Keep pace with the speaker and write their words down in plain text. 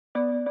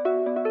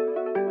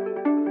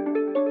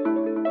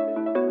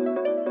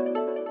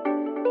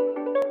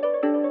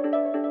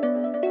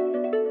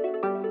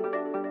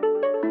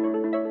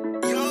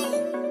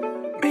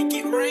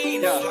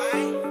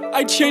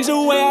I changed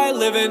the way I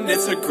live and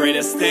it's the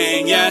greatest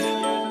thing yet.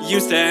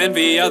 Used to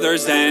envy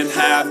others and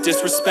have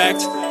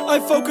disrespect. I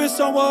focus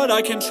on what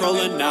I control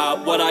and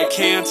not what I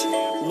can't.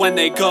 When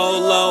they go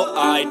low,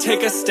 I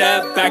take a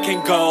step back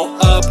and go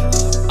up.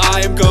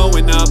 I am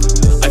going up.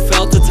 I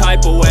felt the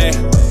type of way,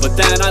 but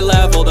then I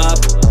leveled up.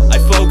 I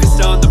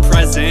focused on the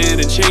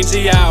present and changed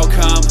the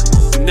outcome.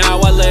 Now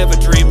I live a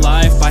dream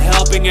life by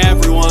helping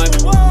everyone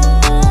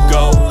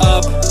go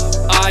up.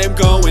 I am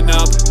going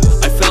up.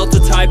 I felt the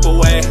type of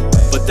way,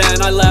 but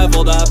then I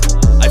leveled up.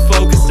 I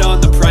focused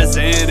on the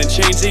present and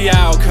changed the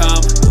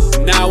outcome.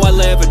 Now I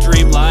live a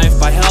dream life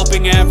by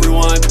helping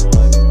everyone.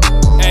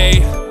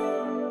 Ay,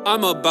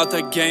 I'm about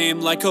the game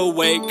like a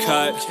weight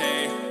cut,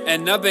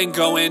 and I've been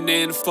going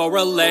in for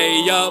a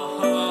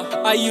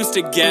layup. I used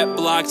to get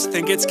blocked,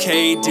 think it's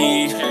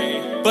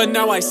KD, but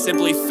now I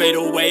simply fade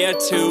away a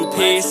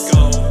two-piece.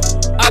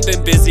 I've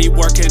been busy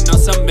working on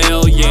some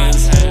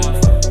millions.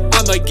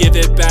 I'ma give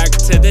it back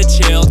to the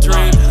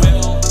children.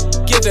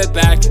 Give it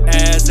back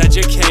as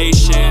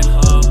education.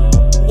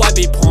 Why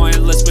be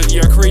pointless with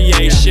your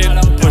creation?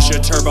 Push a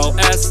turbo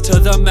S to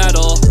the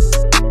metal.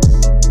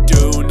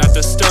 Do not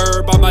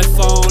disturb on my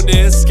phone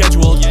is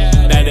scheduled.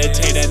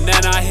 Meditate and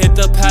then I hit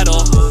the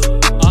pedal.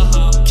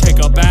 Kick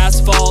up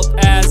asphalt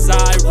as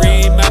I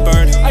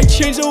remembered. I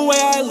changed the way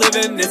I live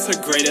and it's the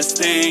greatest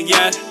thing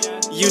yet.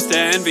 Used to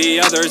envy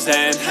others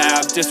and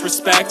have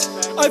disrespect.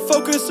 I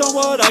focus on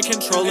what I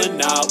control and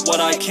not what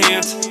I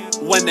can't.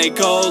 When they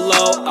go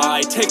low,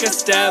 I take a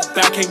step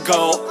back and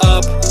go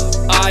up.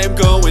 I am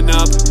going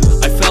up.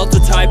 I felt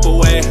the type of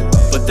way,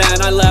 but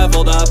then I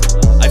leveled up.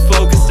 I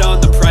focused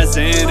on the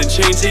present and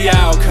changed the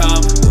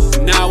outcome.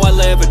 Now I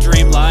live a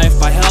dream life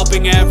by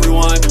helping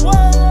everyone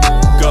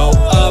go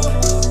up.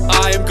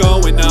 I am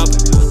going up.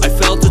 I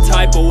felt the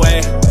type of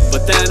way,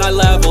 but then I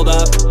leveled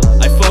up.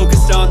 I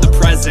focused on the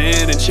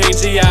present and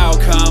changed the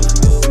outcome.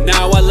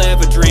 Now I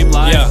live a dream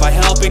life by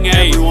helping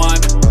everyone.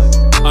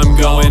 I'm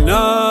going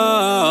up.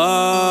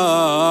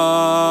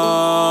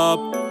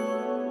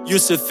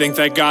 Used to think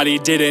that God, he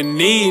didn't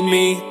need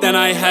me. Then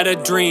I had a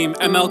dream,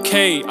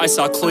 MLK, I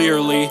saw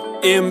clearly.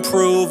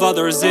 Improve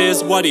others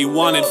is what he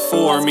wanted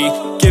for me.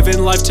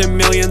 Giving life to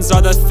millions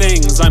are the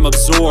things I'm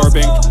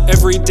absorbing.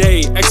 Every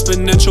day,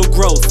 exponential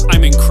growth,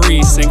 I'm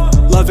increasing.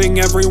 Loving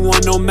everyone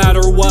no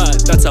matter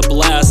what, that's a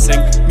blessing.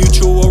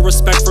 Mutual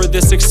respect for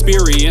this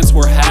experience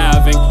we're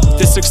having.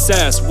 This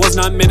success was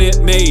not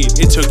minute made,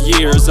 it took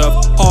years of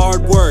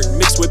hard work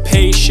mixed with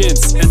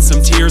patience and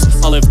some tears.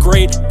 I'll live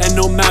great, and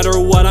no matter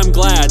what, I'm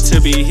glad to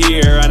be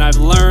here. And I've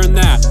learned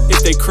that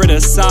if they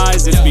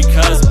criticize, it's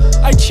because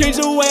I changed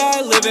the way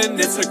I live and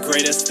it's the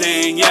greatest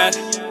thing yet.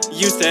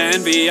 Used to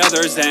envy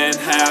others and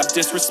have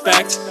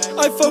disrespect.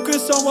 I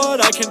focus on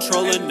what I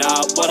control and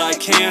not what I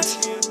can't.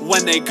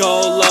 When they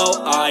go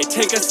low, I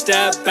take a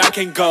step back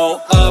and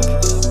go up.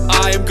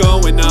 I am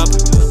going up.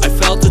 I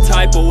felt the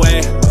type of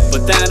way,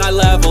 but then I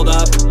leveled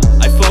up.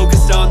 I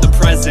focused on the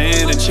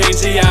present and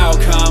changed the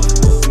outcome.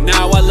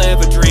 Now I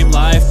live a dream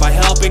life by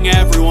helping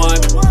everyone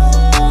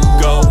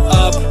go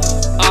up.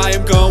 I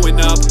am going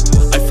up.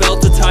 I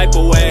felt the type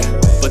of way,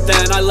 but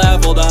then I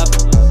leveled up.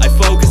 I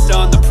focused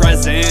on the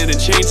present and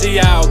changed the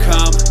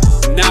outcome.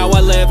 Now I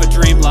live a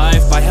dream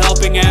life by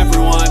helping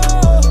everyone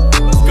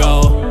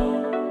go